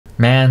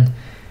Man,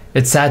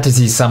 it's sad to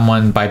see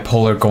someone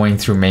bipolar going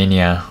through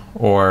mania,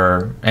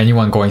 or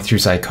anyone going through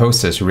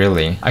psychosis,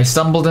 really. I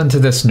stumbled into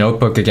this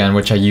notebook again,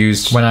 which I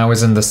used when I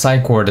was in the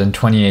psych ward in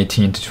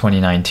 2018 to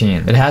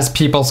 2019. It has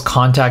people's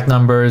contact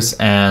numbers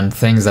and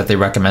things that they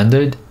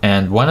recommended,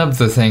 and one of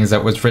the things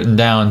that was written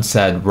down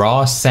said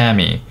Raw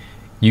Sammy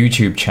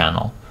YouTube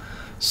channel.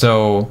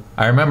 So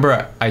I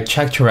remember I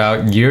checked her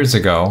out years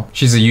ago.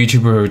 She's a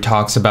YouTuber who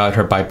talks about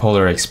her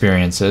bipolar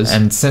experiences,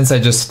 and since I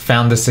just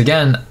found this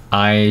again,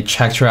 I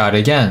checked her out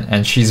again,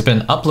 and she's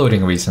been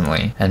uploading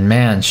recently, and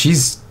man,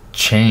 she's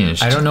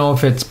changed. I don't know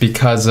if it's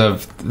because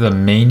of the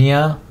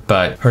mania,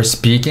 but her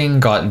speaking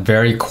got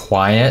very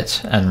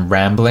quiet and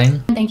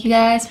rambling. Thank you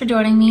guys for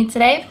joining me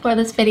today for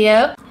this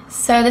video.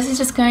 So this is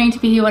just going to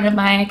be one of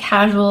my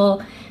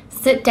casual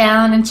sit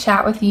down and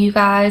chat with you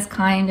guys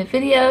kind of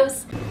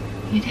videos.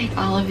 You take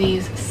all of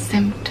these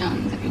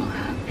symptoms that people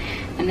have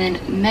and then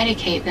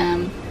medicate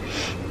them,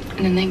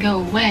 and then they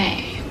go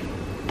away.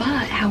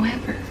 But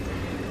however,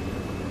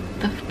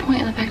 the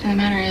point of the fact of the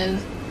matter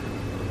is,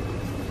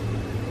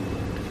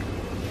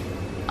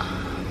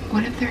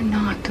 what if they're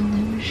not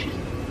delusions?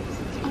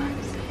 That's what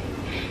I'm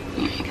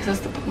saying. Yeah, because that's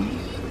the point.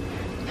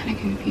 It's kind of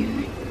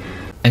confusing.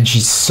 And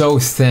she's so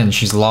thin,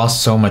 she's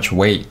lost so much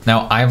weight.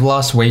 Now, I've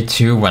lost weight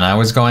too when I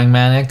was going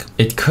manic.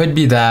 It could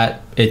be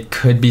that, it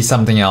could be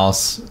something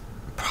else.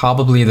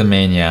 Probably the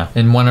mania.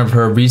 In one of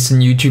her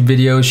recent YouTube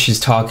videos, she's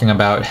talking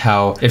about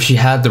how if she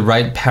had the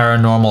right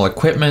paranormal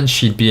equipment,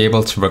 she'd be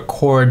able to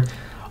record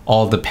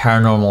all the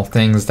paranormal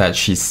things that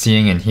she's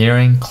seeing and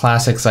hearing.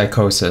 Classic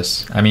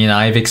psychosis. I mean,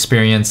 I've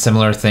experienced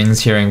similar things,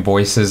 hearing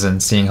voices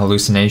and seeing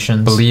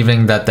hallucinations,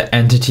 believing that the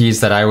entities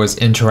that I was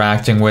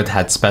interacting with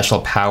had special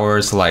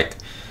powers like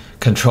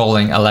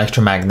controlling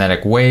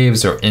electromagnetic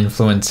waves or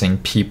influencing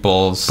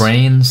people's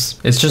brains.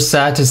 It's just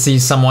sad to see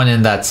someone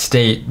in that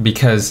state,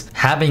 because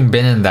having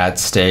been in that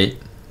state,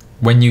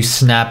 when you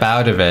snap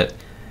out of it,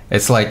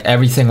 it's like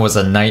everything was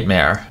a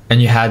nightmare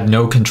and you had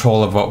no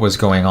control of what was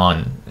going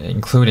on,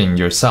 including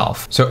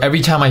yourself. So every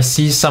time I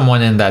see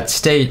someone in that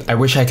state, I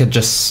wish I could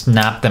just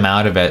snap them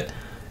out of it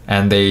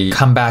and they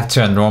come back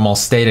to a normal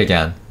state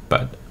again.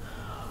 But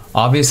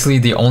obviously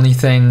the only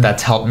thing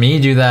that's helped me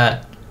do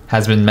that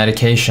has been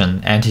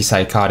medication,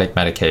 antipsychotic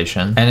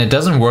medication, and it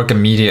doesn't work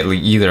immediately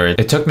either.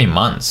 It took me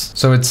months.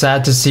 So it's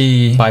sad to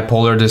see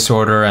bipolar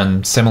disorder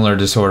and similar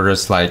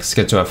disorders like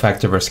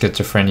schizoaffective or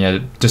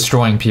schizophrenia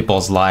destroying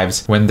people's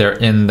lives when they're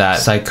in that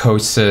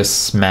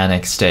psychosis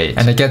manic state.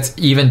 And it gets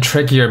even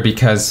trickier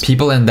because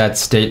people in that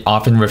state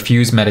often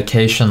refuse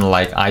medication,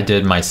 like I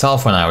did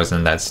myself when I was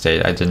in that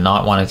state. I did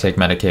not want to take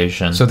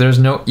medication. So there's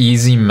no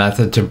easy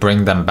method to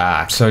bring them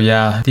back. So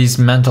yeah, these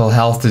mental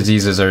health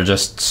diseases are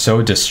just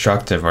so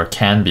destructive, or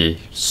can be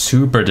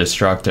super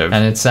destructive,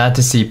 and it's sad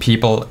to see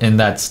people in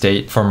that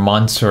state for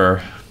months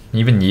or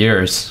even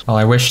years. Well,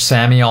 I wish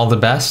Sammy all the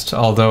best,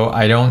 although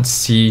I don't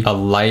see a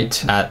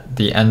light at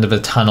the end of the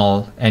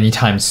tunnel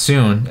anytime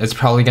soon. It's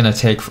probably gonna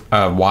take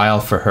a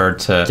while for her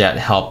to get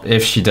help,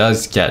 if she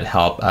does get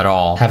help at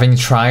all. Having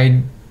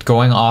tried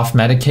going off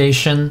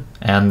medication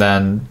and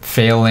then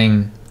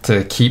failing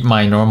to keep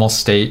my normal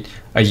state,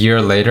 a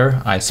year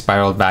later I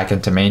spiraled back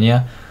into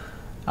mania.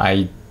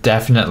 I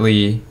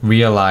definitely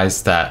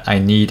realized that I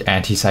need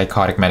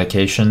antipsychotic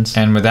medications,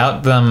 and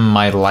without them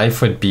my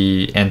life would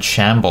be in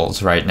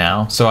shambles right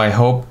now. So I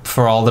hope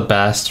for all the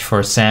best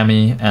for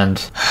Sammy,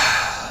 and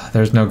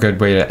there's no good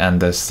way to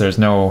end this. There's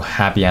no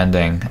happy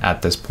ending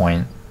at this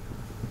point.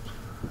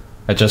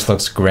 It just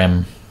looks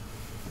grim.